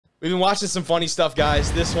We've been watching some funny stuff,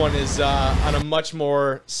 guys. This one is on a much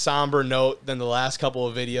more somber note than the last couple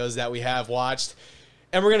of videos that we have watched.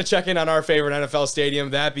 And we're going to check in on our favorite NFL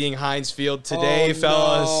stadium, that being Heinz Field. Today,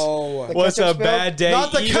 fellas, what's a bad day?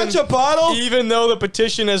 Not the ketchup bottle! Even though the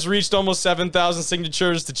petition has reached almost 7,000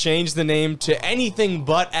 signatures to change the name to anything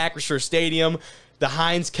but Acrisure Stadium, the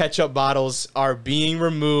Heinz ketchup bottles are being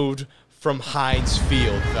removed from Heinz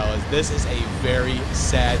Field, fellas. This is a very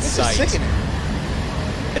sad sight. This is sickening.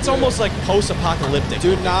 It's almost like post-apocalyptic.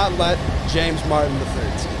 Do not let James Martin III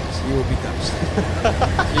see this. He will be devastated.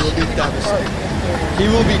 He will be devastated. He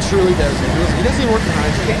will be truly devastated. He doesn't even work for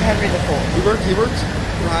Heinz. Henry IV. He worked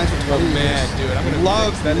for Heinz for 20 years. Man, dude, I'm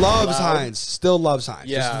gonna loves Heinz. Still loves Heinz.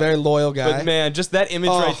 Yeah. Just a very loyal guy. But man, just that image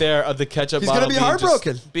right there of the ketchup bottle gonna be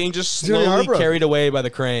heartbroken. being just slowly carried away by the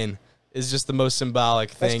crane is just the most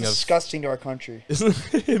symbolic thing. That's disgusting to our country.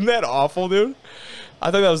 Isn't that awful, dude? I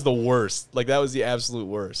thought that was the worst. Like, that was the absolute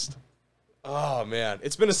worst. Oh, man.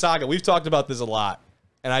 It's been a saga. We've talked about this a lot.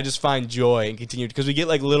 And I just find joy and continue because we get,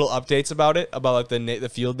 like, little updates about it, about, like, the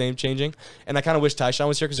field name changing. And I kind of wish Tyshawn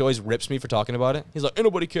was here because he always rips me for talking about it. He's like, ain't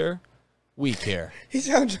nobody care. We care. He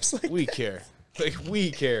sounds just like We care. Like, we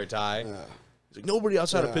care, Ty. Yeah. He's like, nobody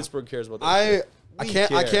outside of Pittsburgh cares about that.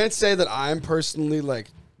 I can't say that I'm personally, like,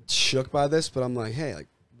 shook by this, but I'm like, hey, like,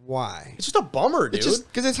 why? It's just a bummer, dude. It's just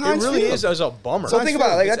because it's Heinz Field. It really Field. is as a bummer. So think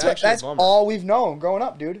about it. Like, that's all we've known growing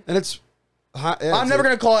up, dude. And it's... I'm never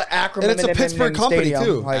gonna call it Acrisure. And it's a Pittsburgh company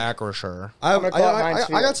too. Like, Acrisure. I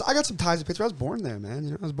got some ties to Pittsburgh. I was born there, man.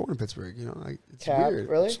 You know, I was born in Pittsburgh. You know, it's weird.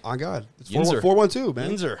 Really? Oh God, it's 412,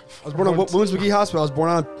 man. Yinzer. I was born on Women's McGee Hospital. I was born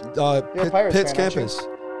on Pitt's campus.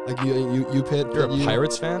 Like you Pitt. You're a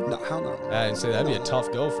Pirates fan? No, hell no. I'd say that'd be a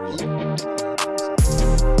tough go for you.